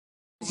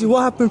See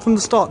what happened from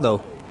the start though?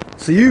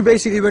 So you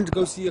basically went to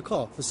go see a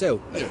car for sale?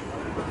 Yeah.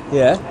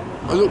 Yeah?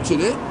 I looked at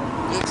it.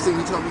 Next thing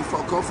he told me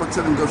fuck off. I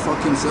tell him go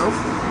fuck himself.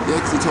 Yeah,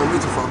 because he told me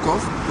to fuck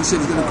off. He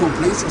said he's going to call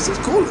police. I said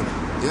call him.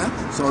 Yeah.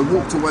 So I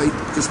walked away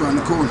just round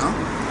the corner,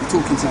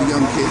 talking to the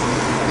young kid.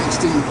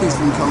 Next thing the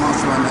policeman come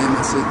after my name.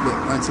 I said, look,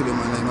 I ain't telling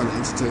my name. I don't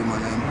need to tell you my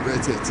name.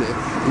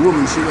 The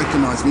woman, she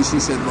recognised me.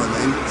 She said my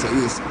name. So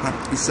he was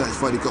happy,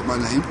 satisfied he got my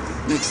name.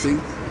 Next thing,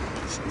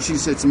 she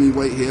said to me,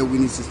 wait here. We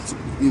need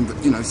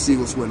to, see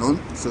what's went on.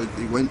 So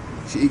he went.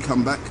 He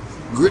come back,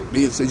 gripped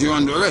me and said, you're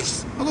under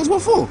arrest. I goes,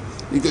 what for?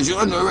 He goes, you're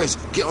under arrest,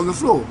 get on the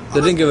floor.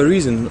 They didn't give a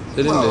reason,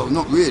 well,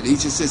 not really, he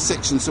just says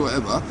sections or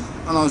whatever.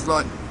 And I was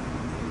like,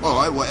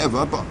 alright,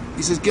 whatever, but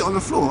he says, get on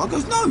the floor. I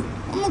goes, no,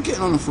 I'm not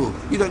getting on the floor.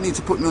 You don't need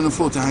to put me on the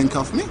floor to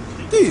handcuff me,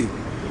 do you?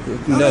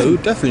 No,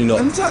 definitely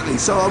not. Exactly,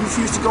 so I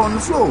refused to go on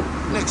the floor.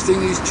 Next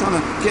thing, he's trying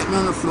to get me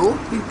on the floor,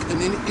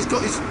 and then he's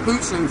got his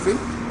boots and everything,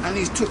 and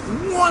he's took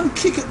one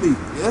kick at me,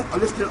 yeah? I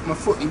lifted up my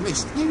foot, he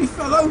missed, nearly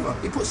fell over.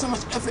 He put so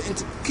much effort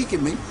into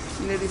kicking me,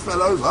 he nearly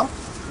fell over.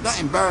 That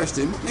embarrassed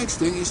him.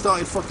 Next thing, he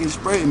started fucking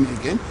spraying me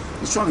again.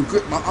 He's trying to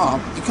grip my arm.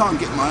 He can't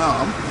get my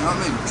arm, you know what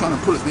I mean? Trying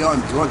to pull it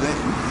behind me, right there.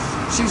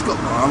 She's got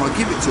my arm, I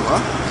give it to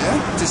her, yeah?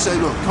 To say,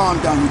 look, calm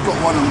down, you've got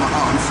one of my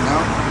arms now.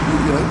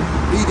 You know,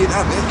 he didn't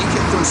have it, he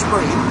kept on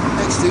spraying.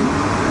 Next thing,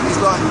 he's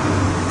like,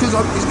 because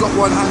he's got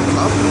one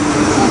handcuff,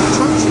 he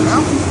chokes him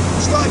out.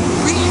 He started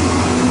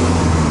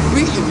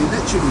beating me,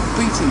 literally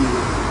beating me.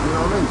 You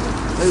know what I mean?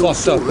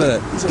 Fucked up, innit?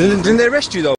 Didn't they arrest you though?